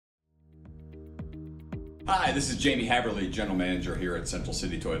Hi, this is Jamie Haverly, General Manager here at Central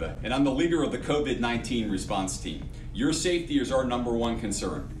City Toyota, and I'm the leader of the COVID-19 response team. Your safety is our #1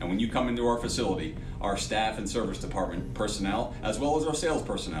 concern, and when you come into our facility, our staff and service department personnel, as well as our sales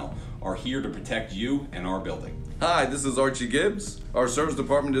personnel, are here to protect you and our building. Hi, this is Archie Gibbs. Our service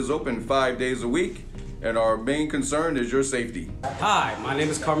department is open 5 days a week, and our main concern is your safety. Hi, my name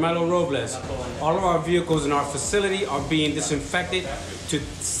is Carmelo Robles. All of our vehicles in our facility are being disinfected to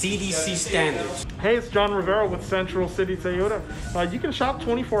CDC standards. Hey, it's John Rivera with Central City Toyota. You can shop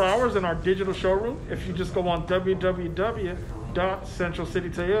 24 hours in our digital showroom if you just go on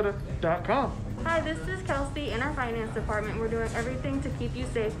www.centralcitytoyota.com. Hi, this is Kelsey in our finance department. We're doing everything to keep you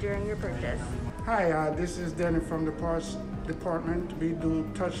safe during your purchase. Hi, this is Danny from the parts department. We do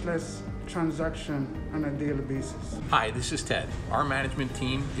touchless transaction on a daily basis. Hi, this is Ted. Our management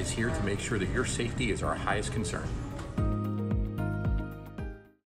team is here to make sure that your safety is our highest concern.